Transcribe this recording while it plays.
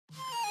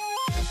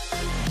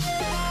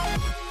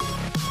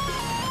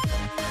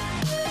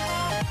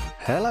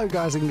Hello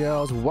guys and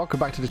girls, welcome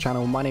back to the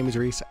channel. My name is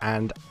Reese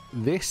and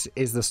this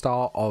is the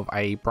start of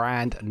a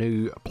brand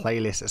new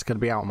playlist that's going to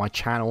be out on my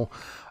channel.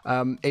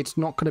 It's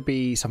not going to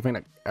be something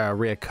that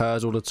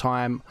reoccurs all the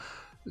time.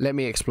 Let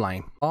me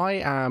explain. I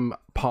am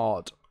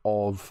part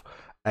of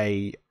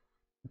a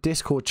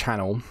Discord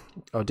channel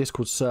or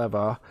Discord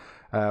server.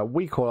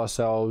 We call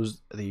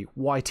ourselves the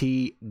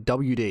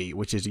YTWD,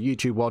 which is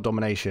YouTube World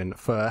Domination,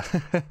 for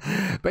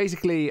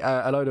basically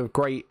a load of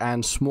great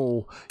and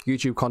small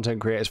YouTube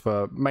content creators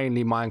for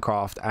mainly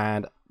Minecraft,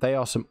 and they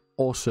are some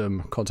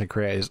awesome content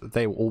creators.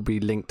 They will all be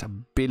linked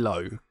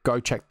below.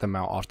 Go check them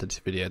out after this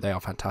video. They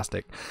are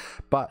fantastic.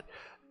 But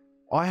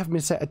I have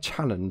been set a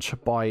challenge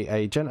by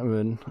a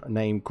gentleman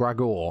named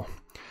Gragor.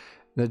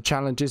 The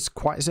challenge is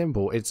quite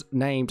simple. It's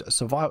named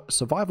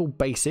Survival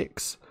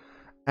Basics,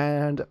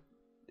 and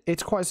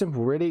it's quite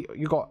simple really.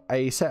 You got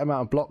a set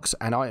amount of blocks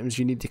and items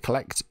you need to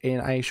collect in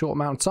a short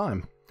amount of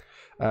time.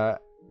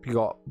 You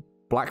got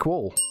black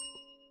wool,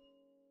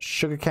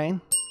 sugarcane,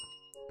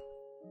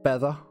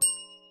 feather,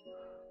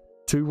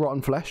 2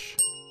 rotten flesh,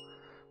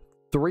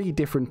 3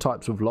 different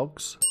types of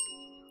logs,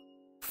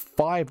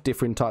 5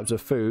 different types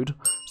of food,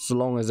 so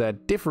long as they're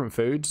different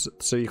foods.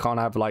 So you can't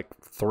have like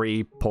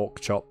 3 pork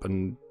chop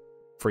and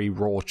 3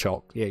 raw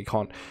chop. Yeah, you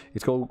can't.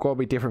 It's got to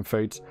be different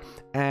foods,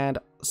 and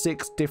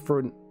 6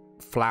 different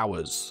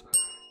flowers,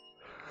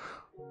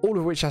 all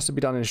of which has to be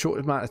done in a short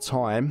amount of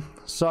time.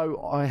 So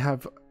I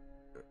have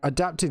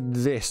adapted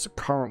this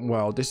current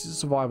world. This is a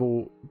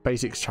survival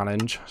basics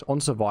challenge. On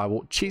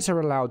survival, cheats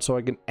are allowed, so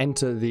I can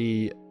enter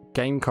the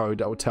game code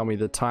that will tell me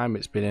the time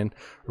it's been in.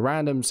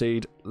 Random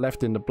seed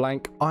left in the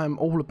blank. I'm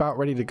all about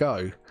ready to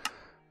go.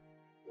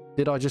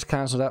 Did I just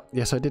cancel that?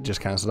 Yes, I did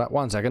just cancel that.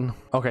 1 second.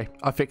 Okay,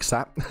 I fixed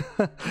that.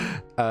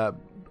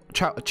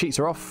 Cheats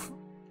are off.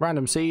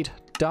 Random seed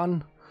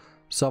done.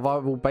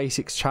 Survival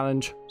basics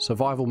challenge,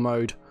 survival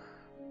mode.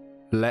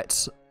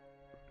 Let's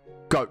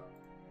go.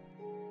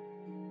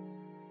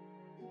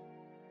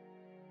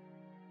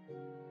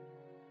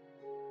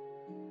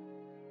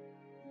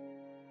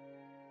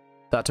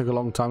 That took a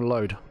long time to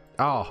load.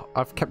 Oh,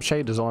 I've kept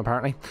shaders on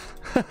apparently.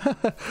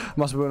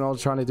 Must have been when I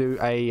was trying to do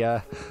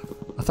a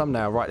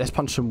thumbnail. Right, let's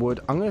punch some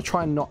wood. I'm going to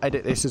try and not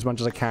edit this as much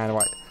as I can.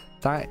 Right,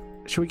 that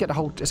should we get the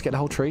whole? Let's get the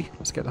whole tree.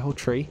 Let's get the whole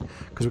tree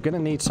because we're going to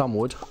need some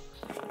wood.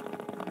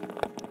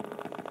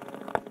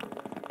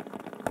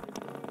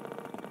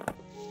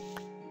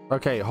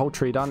 Okay, whole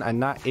tree done,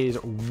 and that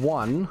is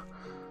 1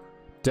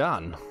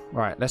 done.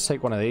 Right, let's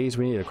take one of these.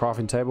 We need a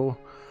crafting table,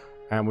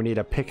 and we need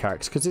a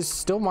pickaxe, because it's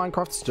still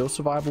Minecraft, still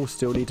survival,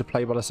 still need to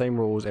play by the same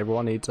rules.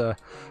 Everyone needs a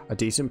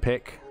decent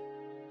pick.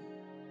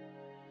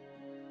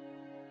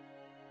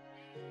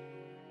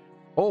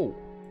 Oh,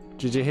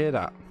 did you hear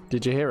that?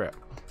 Did you hear it?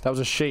 That was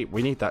a sheep.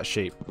 We need that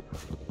sheep.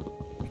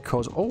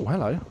 Because, oh,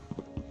 hello.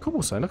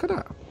 Cobblestone, look at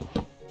that.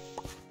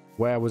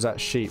 Where was that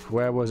sheep?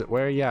 Where was it?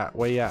 Where are you at?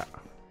 Where are you at?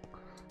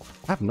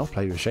 I have not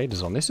played with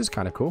shaders on. This is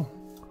kind of cool.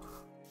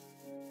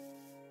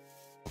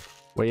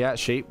 Where you at,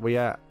 sheep? Where you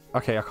at?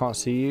 Okay, I can't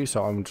see you,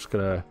 so I'm just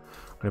gonna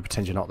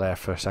pretend you're not there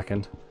for a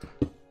second.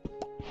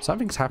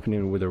 Something's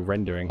happening with the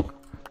rendering.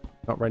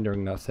 Not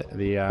rendering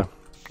the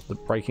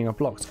breaking of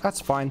blocks.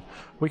 That's fine.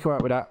 We can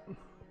work with that.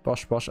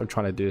 Bosh bosh. I'm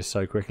trying to do this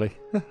so quickly.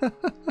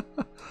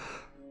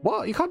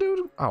 What? You can't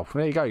do it? Oh,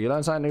 there you go. You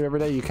learn something new every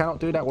day. You cannot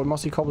do that with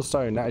mossy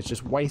cobblestone. That is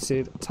just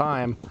wasted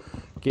time.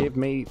 Give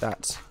me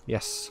that.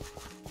 Yes.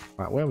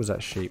 Right, where was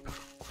that sheep?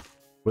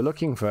 We're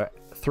looking for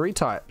 3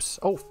 types.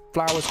 Oh,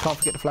 flowers. Can't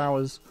forget the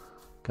flowers.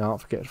 Can't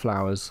forget the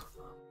flowers.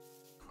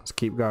 Let's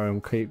keep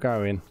going. Keep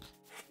going.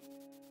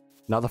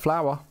 Another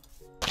flower.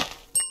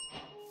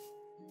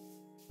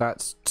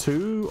 That's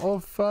 2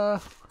 of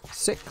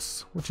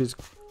 6, which is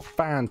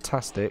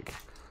fantastic.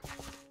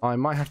 I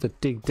might have to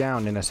dig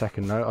down in a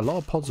second though. A lot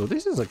of pods.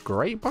 This is a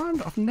great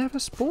biome. I've never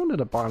spawned in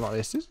a biome like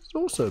this. This is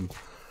awesome.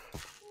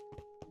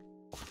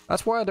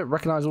 That's why I don't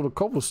recognize all the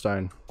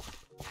cobblestone.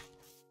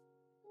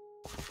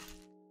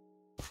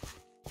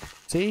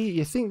 See,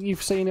 you think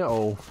you've seen it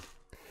all,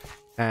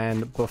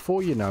 and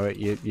before you know it,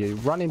 you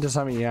run into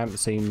something you haven't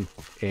seen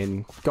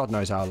in God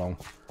knows how long.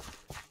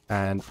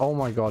 And oh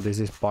my god, is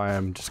this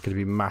biome just going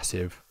to be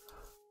massive?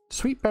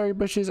 Sweet berry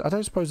bushes, I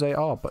don't suppose they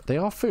are, but they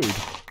are food.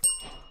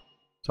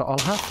 So I'll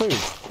have food.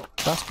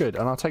 That's good,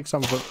 and I'll take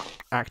some for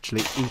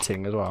actually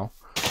eating as well.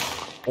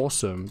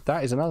 Awesome.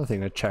 That is another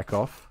thing to check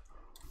off.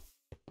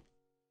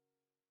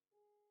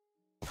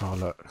 Oh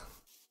look.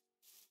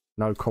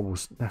 No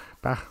cobbles.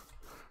 Bah.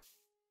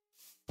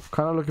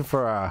 Kind of looking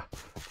for a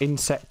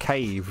insect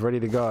cave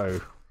ready to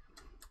go.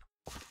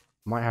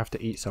 Might have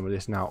to eat some of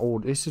this now. Oh,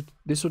 this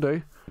will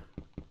do.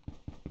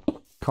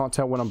 Can't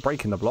tell when I'm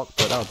breaking the block,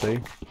 but that'll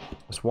do.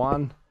 That's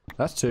 1.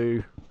 That's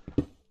 2.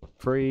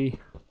 3.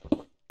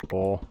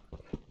 4.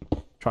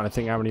 Trying to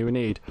think how many we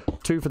need.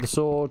 2 for the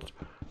sword.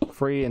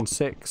 3 and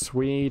 6.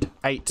 We need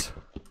 8.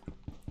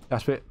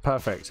 That's it.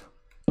 Perfect.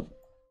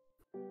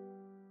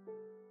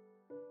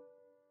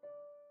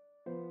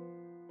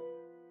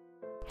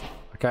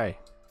 Okay.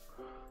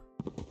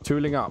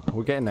 Tooling up.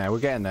 We're getting there. We're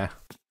getting there.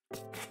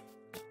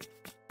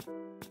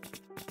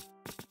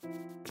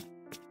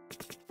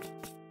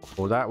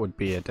 Well, that would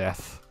be a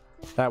death.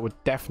 That would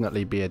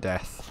definitely be a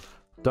death.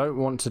 Don't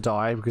want to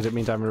die because it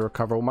means I'm going to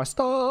recover all my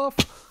stuff.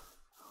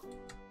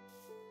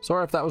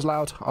 Sorry if that was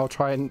loud. I'll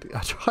try and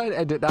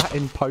edit that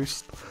in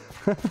post.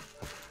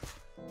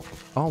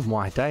 Oh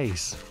my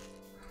days.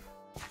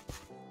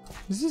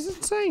 This is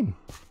insane.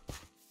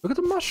 Look at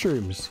the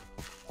mushrooms.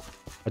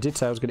 I did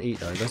say I was going to eat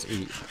though. Let's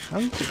eat. How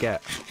did you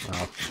get?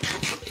 Oh,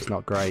 it's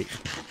not great.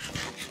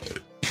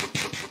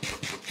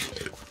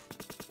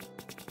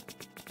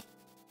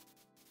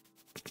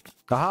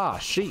 Aha,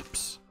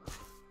 sheeps.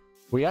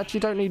 We actually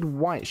don't need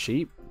white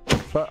sheep,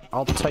 but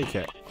I'll take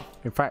it.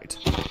 In fact,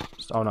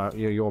 oh no,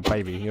 you're a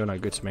baby. You're no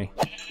good to me.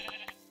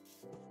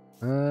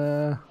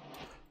 Yeah,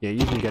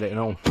 you can get it and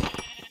all,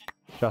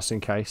 just in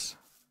case.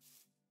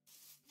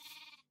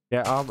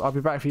 Yeah, I'll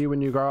be back for you when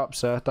you grow up,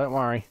 sir. Don't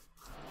worry.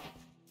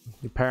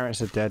 Your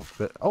parents are dead,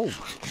 but oh,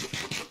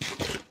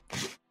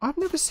 I've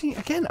never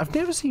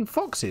seen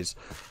foxes.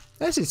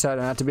 This is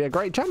turning out to be a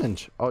great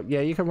challenge. Oh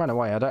yeah, you can run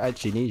away. I don't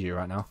actually need you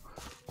right now.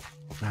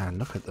 Man,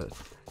 look at that.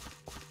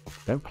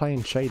 Don't play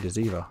in shaders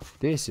either.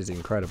 This is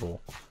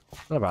incredible.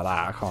 What about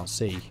that? I can't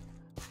see.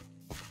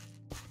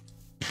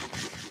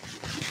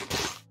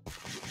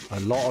 A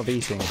lot of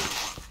eating.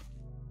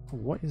 Oh,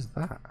 what is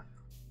that?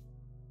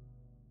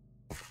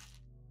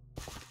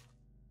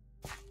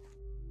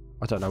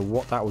 I don't know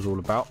what that was all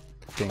about.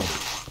 Ding.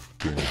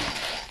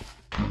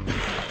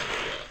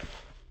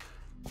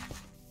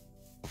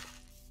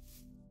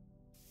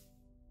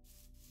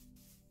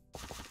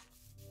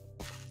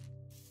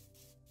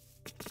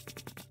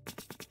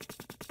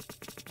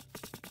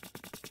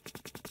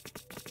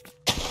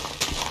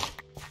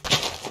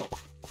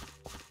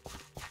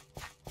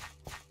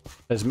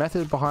 There's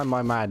method behind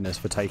my madness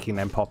for taking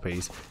them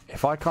poppies.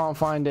 If I can't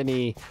find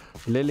any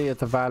lily of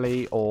the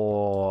valley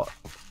or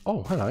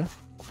oh hello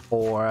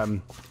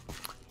or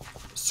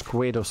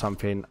squid or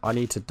something, I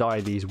need to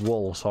dye these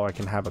wool so I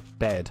can have a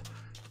bed.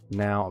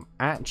 Now I'm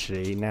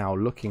actually now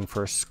looking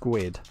for a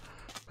squid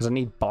because I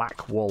need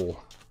black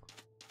wool,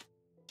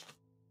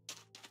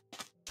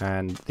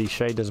 and these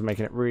shaders are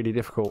making it really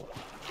difficult.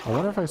 I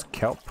wonder if it's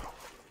kelp.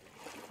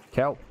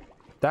 Kelp,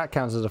 that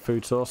counts as a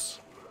food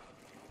source.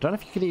 I don't know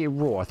if you can eat it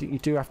raw. I think you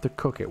do have to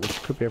cook it,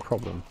 which could be a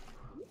problem.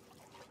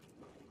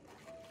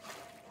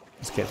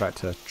 Let's get back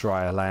to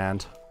drier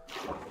land.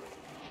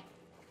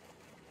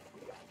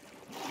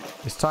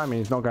 This timing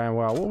is not going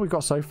well. What have we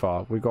got so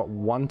far? We've got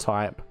one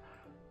type.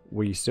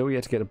 We still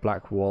yet to get a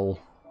black wool.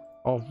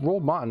 Oh, raw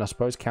mutton, I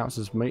suppose, counts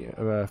as meat,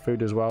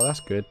 food as well. That's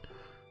good.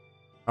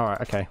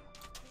 Alright, okay.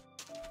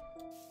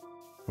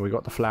 We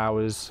got the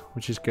flowers,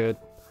 which is good.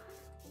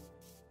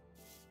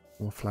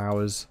 More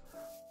flowers.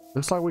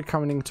 Looks like we're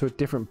coming into a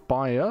different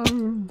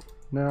biome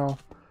now.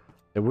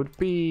 There would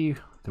be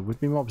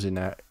mobs in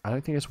there. I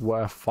don't think it's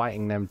worth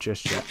fighting them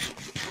just yet.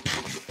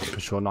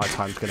 For sure,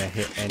 nighttime's gonna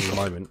hit any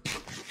moment,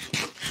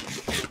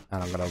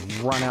 and I'm gonna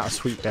run out of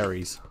sweet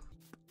berries.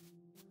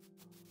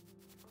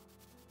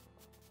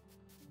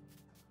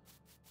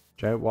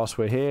 Joe, whilst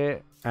we're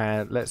here,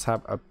 and let's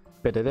have a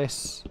bit of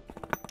this.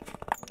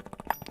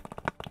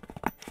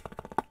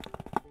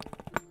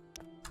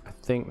 I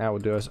think that will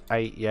do us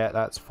 8. Yeah,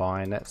 that's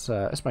fine. Let's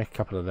make a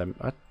couple of them.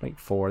 I'd make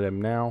 4 of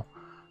them now,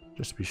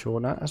 just to be sure.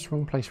 No, that's the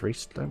wrong place,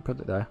 Reese. Don't put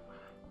it there.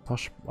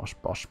 Bosh, bosh,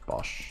 bosh,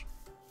 bosh.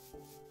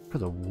 Look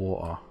at the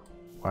water.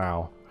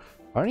 Wow.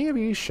 I only ever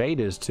use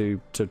shaders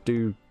to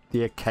do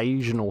the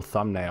occasional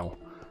thumbnail.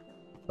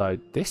 So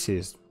this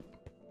is...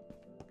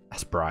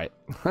 that's bright.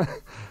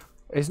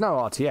 It's no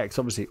RTX,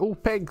 obviously. Oh,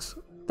 pigs!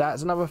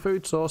 That's another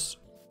food source.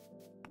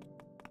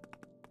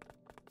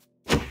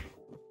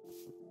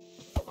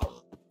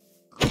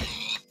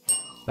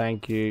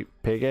 Thank you,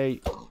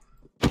 piggy.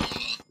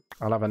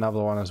 I'll have another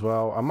one as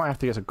well. I might have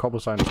to get some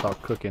cobblestone and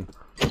start cooking.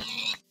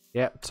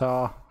 Yep,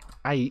 tar.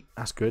 8.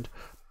 That's good.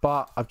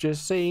 But I've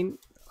just seen...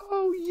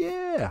 oh,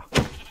 yeah.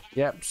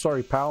 Yep,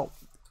 sorry, pal.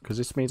 Because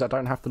this means I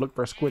don't have to look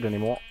for a squid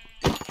anymore.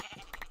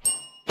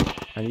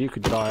 And you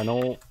could die and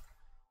all.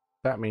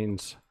 That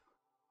means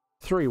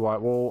 3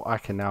 white wool. I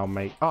can now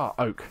make... ah,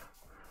 oak.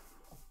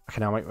 I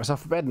can now make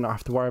myself a bed and not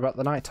have to worry about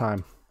the night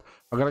time.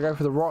 I'm going to go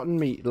for the rotten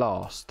meat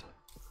last.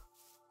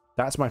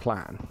 That's my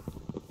plan.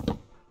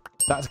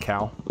 That's a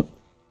cow.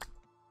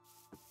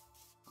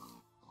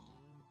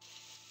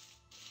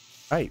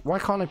 Hey, why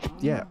can't I...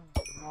 yeah.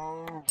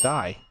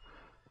 Die.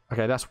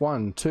 Okay, that's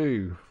 1,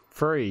 2,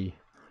 3,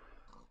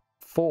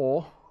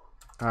 4.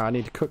 I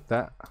need to cook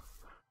that.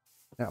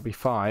 That'll be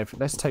 5.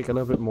 Let's take a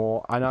little bit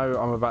more. I know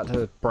I'm about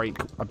to break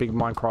a big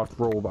Minecraft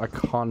rule, but I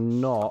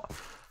cannot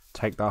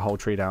take that whole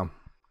tree down.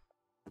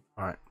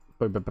 Alright.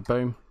 Boom, boom, boom,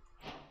 boom.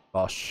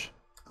 Bosh.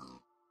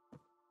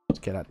 Let's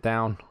get that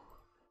down.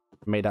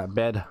 Made that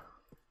bed.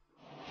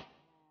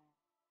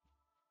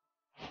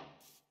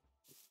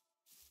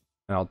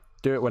 And I'll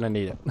do it when I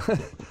need it.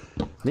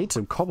 I need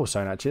some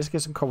cobblestone actually. Let's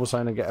get some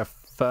cobblestone and get a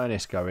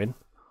furnace going.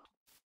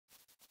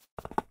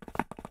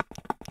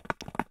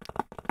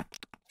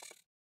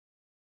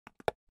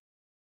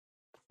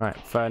 Right,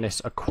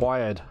 furnace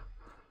acquired.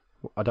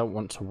 I don't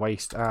want to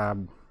waste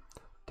don't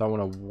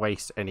want to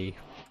waste any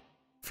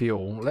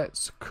fuel.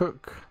 Let's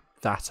cook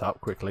that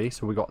up quickly.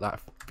 So we got that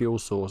fuel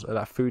source,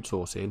 that food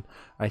source in.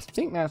 I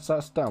think that's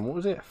done. What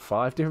was it?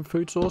 5 different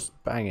food sources?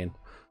 Banging.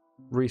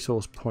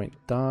 Resource point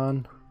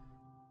done.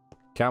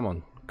 Come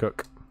on,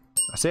 cook.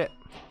 That's it.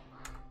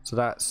 So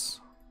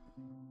that's...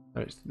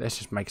 let's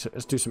just make it.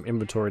 Let's do some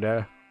inventory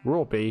there.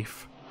 Raw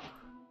beef.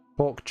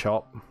 Pork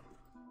chop.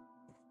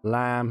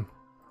 Lamb.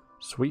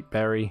 Sweet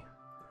berry.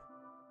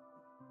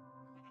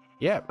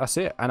 Yeah, that's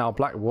it. And our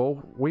black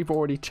wool. We've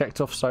already checked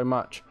off so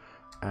much.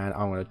 And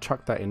I'm going to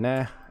chuck that in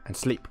there and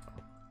sleep.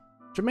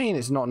 What do you mean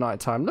it's not night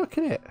time? Look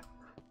at it.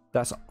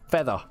 That's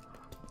feather.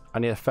 I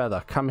need a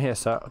feather. Come here,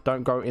 sir.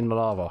 Don't go in the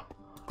lava.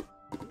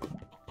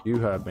 You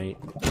heard me.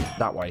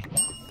 That way.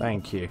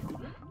 Thank you.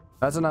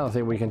 That's another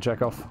thing we can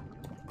check off.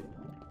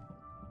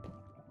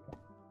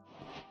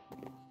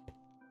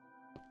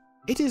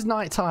 It is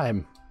night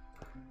time.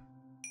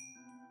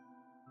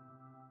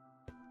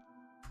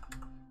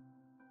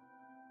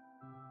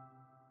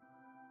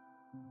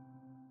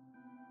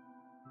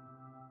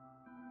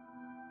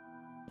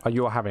 Oh,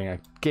 you're having a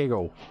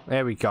giggle.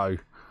 There we go.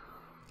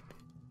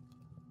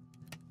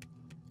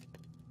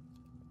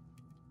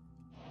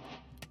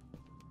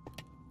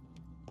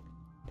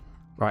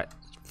 Right,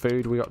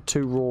 food. We got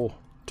two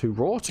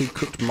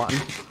cooked mutton.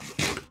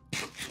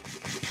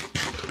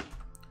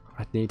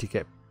 I need to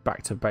get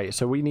back to bait.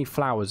 So we need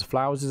flowers.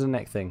 Flowers is the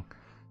next thing.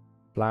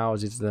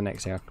 Flowers is the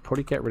next thing. I could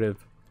probably get rid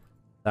of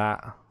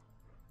that.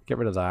 Get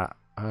rid of that.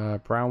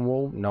 Brown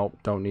wool. Nope,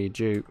 don't need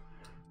you.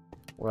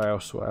 What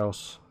else? What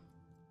else?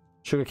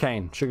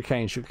 Sugarcane.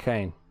 Sugarcane.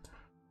 Sugarcane.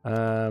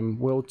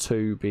 Will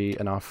 2 be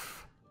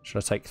enough? Should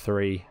I take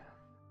 3?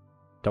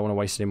 Don't want to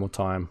waste any more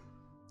time.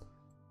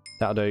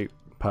 That'll do.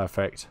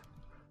 Perfect.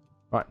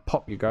 Right,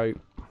 pop you go.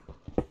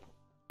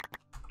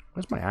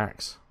 Where's my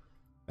axe?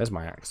 There's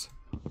my axe.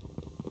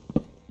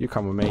 You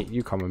come with me.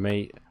 You come with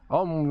me.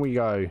 On we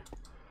go.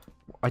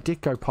 I did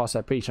go past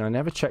that beach and I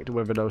never checked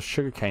whether there was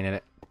sugarcane in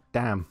it.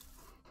 Damn.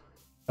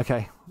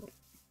 Okay.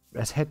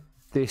 Let's head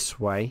this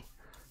way.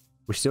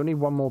 We still need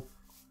one more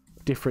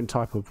different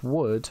type of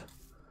wood.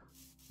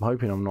 I'm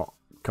hoping I'm not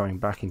going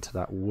back into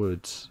that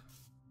woods.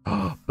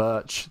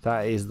 Birch.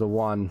 That is the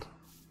one.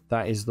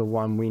 That is the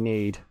one we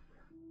need.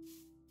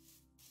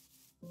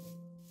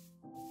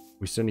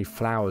 We still need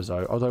flowers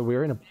though. Although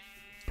we're in a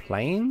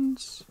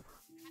plains.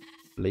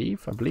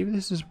 I believe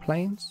this is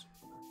plains.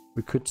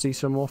 We could see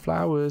some more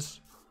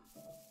flowers.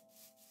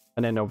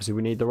 And then obviously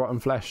we need the rotten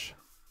flesh.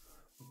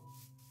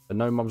 But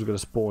no mobs are going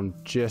to spawn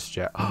just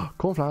yet.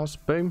 Cornflowers.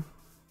 Boom.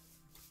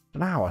 I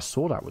don't know how I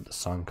saw that with the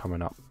sun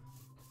coming up.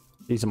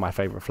 These are my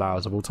favourite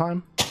flowers of all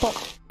time. Pop.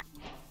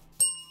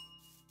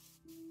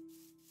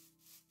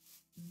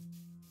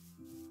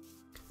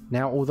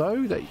 Now,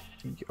 although they...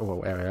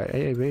 Oh,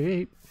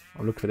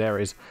 I'll look for there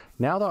it is.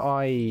 Now that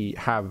I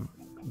have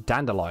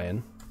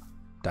dandelion...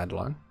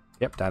 Dandelion?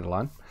 Yep,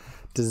 dandelion.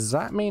 Does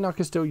that mean I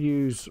can still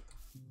use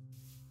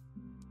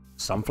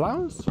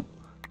sunflowers?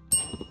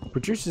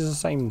 Produces the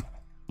same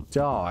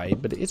dye,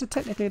 but it is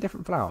technically a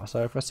different flower.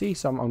 So if I see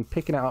some, I'm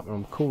picking it up and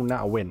I'm calling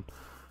that a win.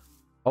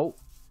 Oh,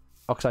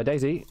 oxide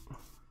daisy.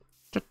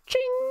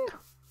 Cha-ching!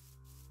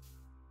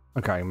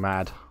 Okay,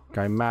 mad.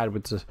 Going mad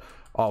with the...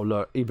 Oh,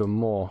 look, even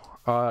more.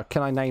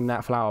 Can I name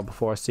that flower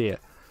before I see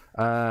it?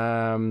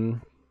 No.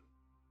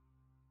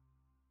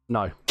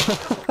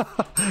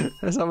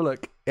 Let's have a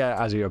look.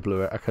 Yeah, Azure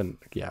blew it. I couldn't.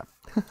 Yeah.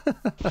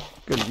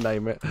 Couldn't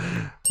name it.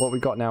 What we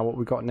got now? What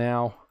we got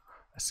now?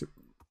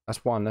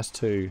 That's 1. That's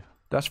 2.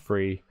 That's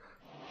 3.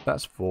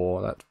 That's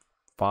 4. That's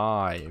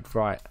 5.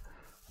 Right.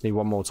 Need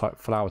one more type.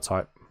 Flower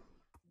type.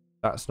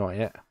 That's not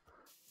it.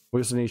 We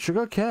also need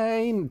sugar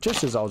cane.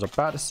 Just as I was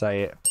about to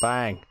say it.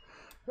 Bang.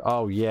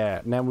 Oh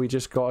yeah. Now we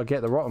just got to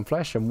get the rotten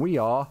flesh and we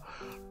are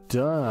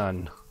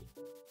done.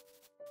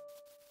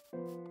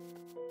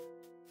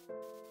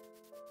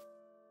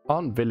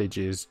 Aren't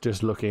villages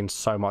just looking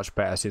so much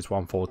better since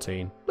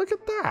 1.14? Look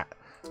at that.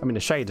 I mean, the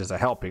shaders are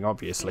helping,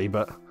 obviously,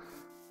 but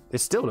it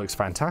still looks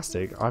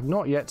fantastic. I've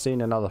not yet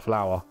seen another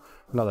flower,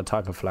 another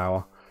type of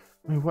flower.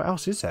 I mean, what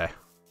else is there?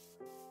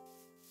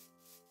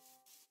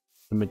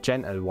 The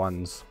magenta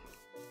ones.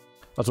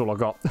 That's all I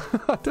got.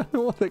 I don't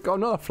know what they got.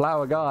 I'm not a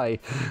flower guy.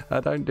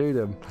 I don't do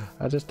them.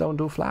 I just don't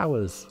do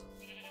flowers.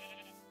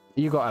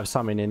 You got to have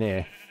something in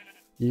here.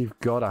 You've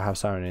got to have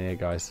something in here,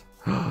 guys.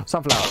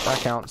 Sunflower. That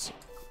counts.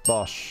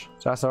 Bosh.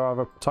 So that's our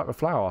other type of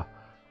flower.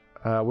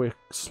 We're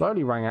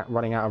slowly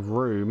running out of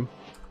room.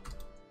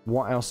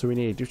 What else do we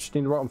need? We just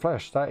need rotten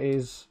flesh. That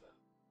is...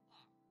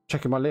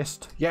 Checking my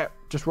list. Yeah,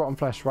 just rotten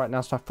flesh. Right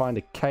now, so I find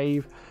a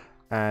cave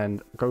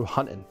and go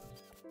hunting.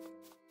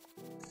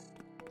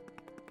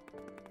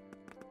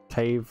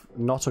 Cave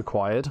not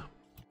acquired.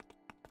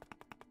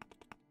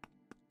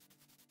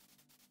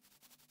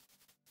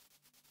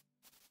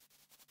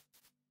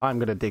 I'm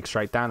going to dig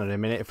straight down in a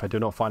minute if I do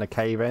not find a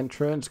cave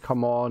entrance.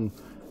 Come on.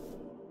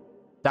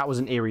 That was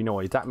an eerie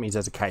noise. That means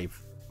there's a cave.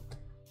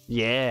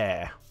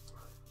 Yeah.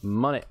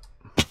 Money.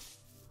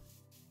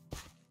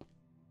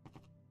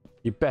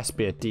 You best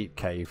be a deep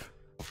cave.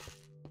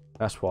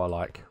 That's what I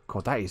like.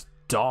 God, that is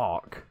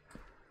dark.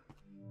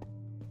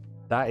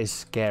 That is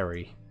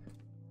scary.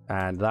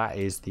 And that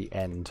is the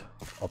end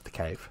of the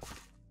cave.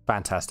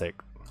 Fantastic.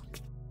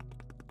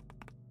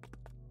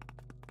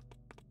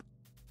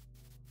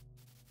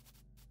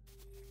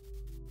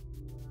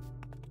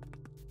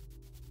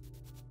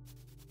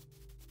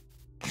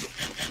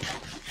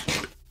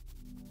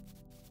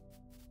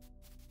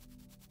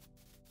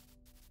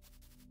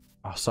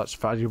 Oh, such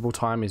valuable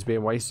time is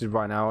being wasted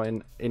right now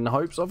in the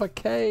hopes of a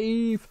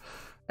cave.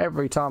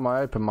 Every time I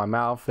open my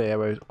mouth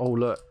here, oh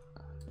look.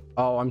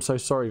 Oh, I'm so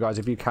sorry guys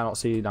if you cannot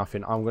see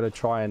nothing. I'm going to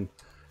try and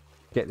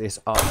get this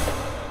up.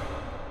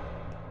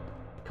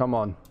 Come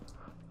on.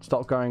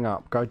 Stop going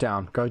up. Go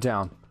down. Go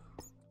down.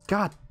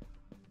 God.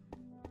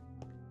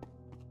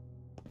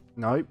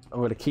 Nope. I'm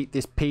going to keep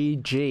this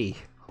PG.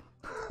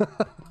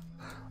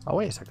 Oh,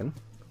 wait a second.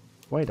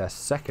 Wait a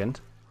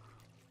second.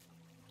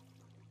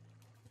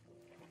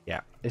 Yeah,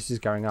 this is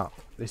going up.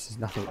 This is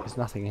nothing. There's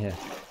nothing here.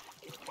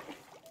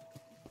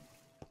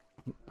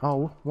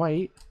 Oh,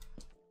 wait.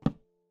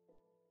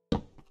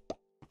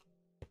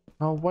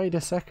 Oh, wait a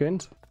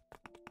second.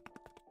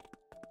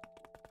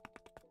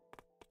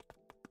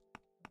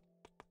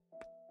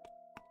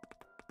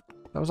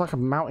 That was like a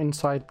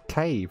mountainside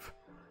cave.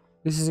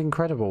 This is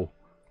incredible.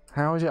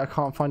 How is it I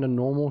can't find a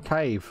normal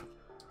cave?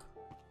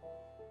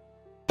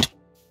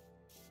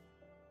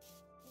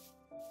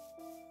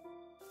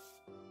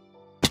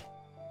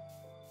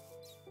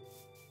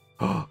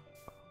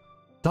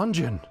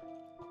 Dungeon.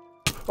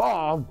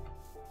 Oh,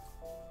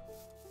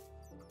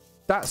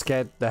 that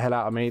scared the hell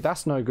out of me.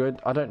 That's no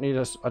good. I don't need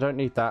us. I don't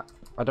need that.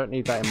 I don't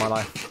need that in my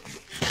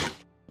life.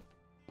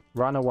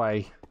 Run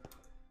away.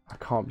 I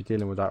can't be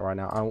dealing with that right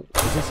now. Oh,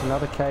 is this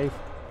another cave?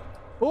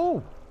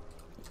 Oh,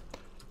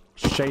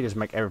 shaders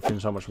make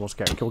everything so much more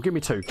scary. Come on, give me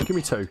two. Give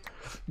me two.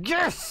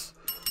 Yes.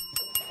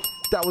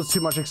 That was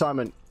too much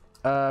excitement.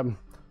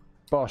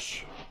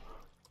 Bosh.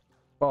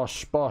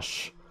 Bosh.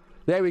 Bosh.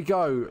 There we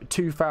go.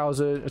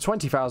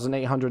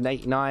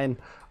 20,889.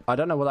 I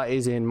don't know what that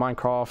is in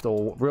Minecraft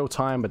or real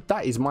time, but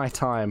that is my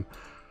time.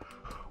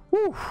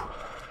 Woo.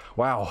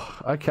 Wow.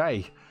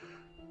 Okay.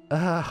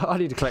 I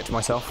need to collect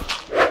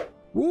myself.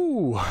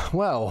 Ooh,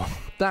 well,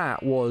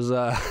 that was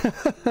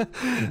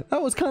that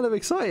was kind of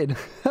exciting.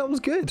 That was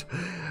good.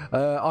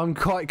 I'm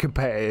quite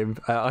competitive.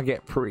 I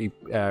get pretty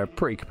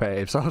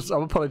competitive.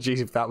 So apologies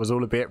if that was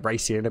all a bit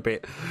racy and a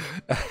bit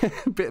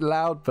a bit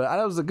loud, but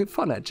that was a good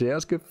fun actually. That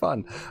was good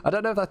fun. I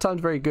don't know if that time's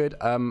very good.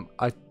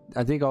 I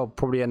think I'll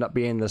probably end up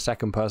being the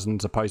second person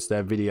to post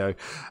their video,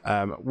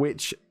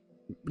 which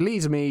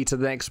leads me to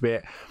the next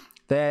bit.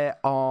 There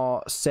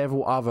are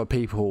several other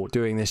people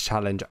doing this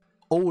challenge,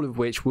 all of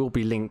which will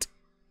be linked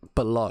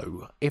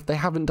below. If they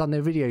haven't done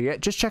their video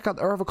yet, just check out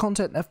their other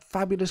content. They're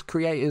fabulous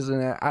creators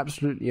and they're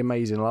absolutely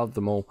amazing. I love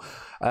them all.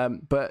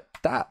 But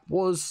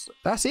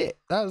that's it.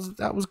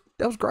 That was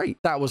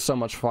great. That was so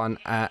much fun.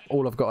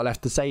 All I've got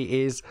left to say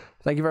is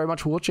thank you very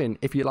much for watching.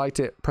 If you liked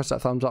it, press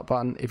that thumbs up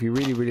button. If you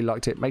really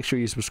liked it, make sure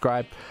you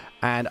subscribe,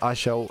 and I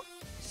shall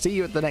see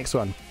you at the next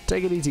one.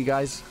 Take it easy,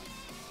 guys.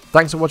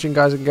 Thanks for watching,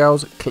 guys and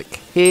girls. Click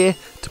here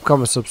to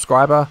become a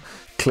subscriber.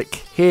 Click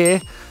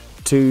here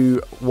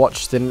to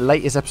watch the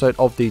latest episode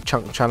of the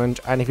Chunk Challenge,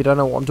 and if you don't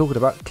know what I'm talking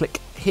about, click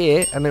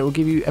here and it will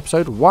give you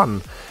episode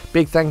 1.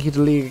 Big thank you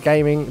to League of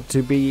Gaming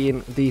to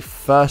being the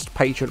first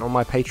patron on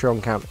my Patreon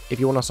account. If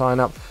you want to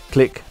sign up,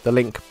 click the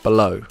link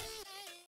below.